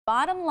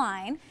bottom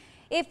line,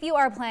 if you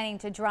are planning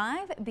to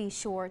drive, be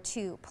sure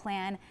to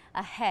plan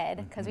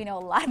ahead because we know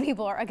a lot of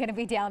people are going to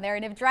be down there.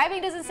 And if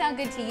driving doesn't sound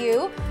good to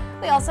you,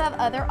 we also have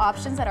other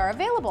options that are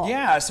available.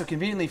 Yeah, so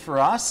conveniently for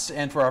us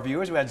and for our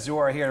viewers, we had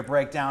Zora here to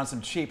break down some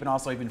cheap and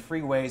also even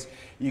free ways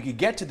you could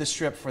get to the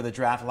Strip for the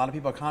draft. A lot of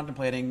people are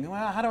contemplating,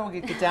 well, how do I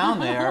get down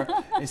there?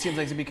 It seems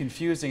like it's going to be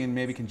confusing and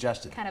maybe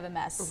congested. Kind of a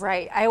mess.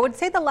 Right. I would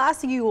say the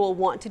last thing you will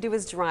want to do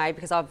is drive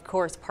because, of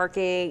course,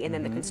 parking and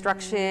then the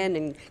construction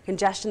and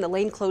congestion, the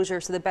lane closure.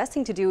 So the best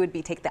thing to do would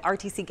be take the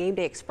RTC Game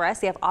Day Express.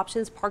 They have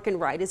options park and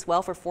ride as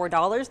well for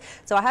 $4.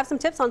 So I have some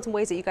tips on some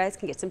ways that you guys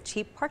can get some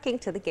cheap parking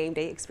to the game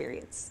day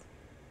experience.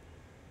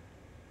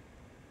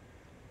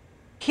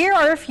 Here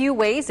are a few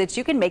ways that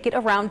you can make it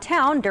around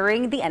town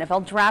during the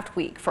NFL Draft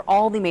Week for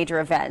all the major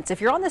events. If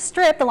you're on the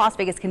Strip, the Las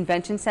Vegas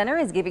Convention Center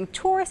is giving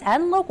tourists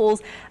and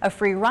locals a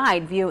free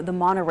ride via the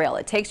Monorail.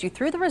 It takes you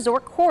through the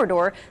resort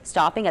corridor,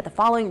 stopping at the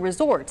following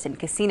resorts and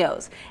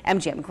casinos: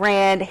 MGM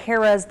Grand,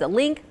 Harrah's, The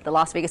Link, the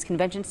Las Vegas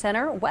Convention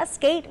Center,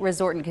 Westgate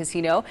Resort and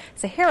Casino,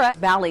 Sahara,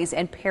 Bally's,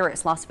 and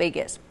Paris, Las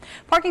Vegas.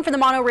 Parking for the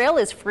Monorail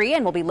is free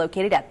and will be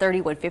located at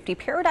 3150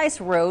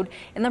 Paradise Road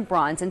in the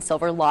bronze and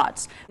silver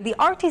lots. The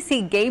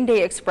RTC Game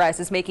Day Express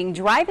is making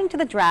driving to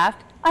the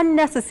draft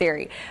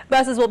unnecessary.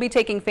 Buses will be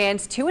taking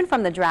fans to and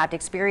from the draft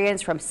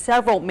experience from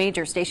several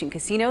major station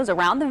casinos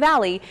around the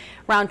valley.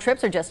 Round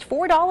trips are just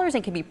 $4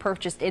 and can be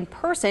purchased in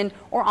person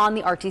or on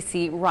the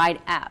RTC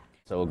Ride app.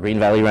 So Green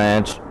Valley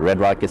Ranch, Red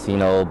Rock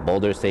Casino,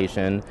 Boulder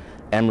Station,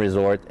 M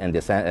Resort, and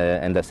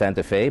the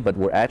Santa Fe, but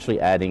we're actually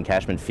adding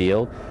Cashman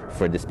Field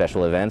for this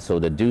special event. So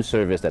the due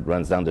service that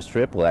runs down the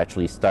Strip will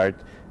actually start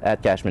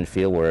at Cashman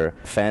Field, where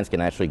fans can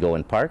actually go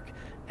and park.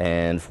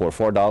 And for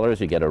 $4,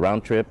 you get a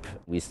round trip.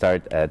 We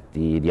start at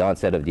the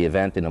onset of the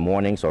event in the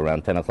morning, so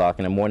around 10 o'clock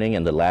in the morning,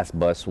 and the last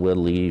bus will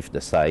leave the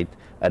site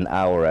an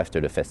hour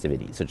after the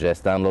festivities. So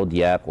just download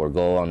the app or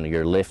go on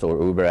your Lyft or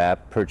Uber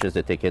app, purchase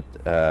the ticket.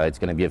 It's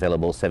going to be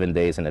available 7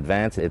 days in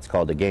advance. It's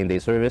called the Game Day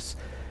Service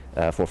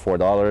for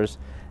 $4,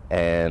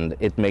 and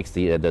it makes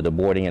the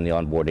boarding and the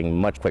onboarding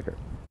much quicker.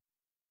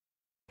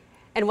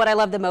 And what I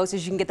love the most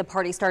is you can get the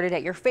party started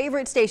at your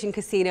favorite station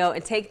casino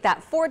and take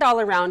that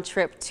 $4 round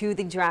trip to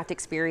the draft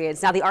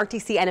experience. Now, the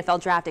RTC NFL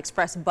Draft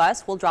Express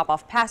bus will drop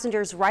off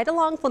passengers right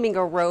along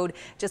Flamingo Road,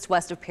 just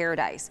west of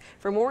Paradise.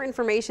 For more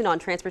information on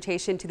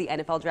transportation to the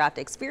NFL Draft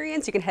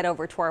experience, you can head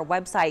over to our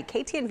website,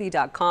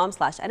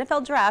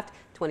 ktnv.com/NFL Draft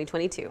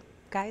 2022.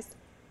 Guys.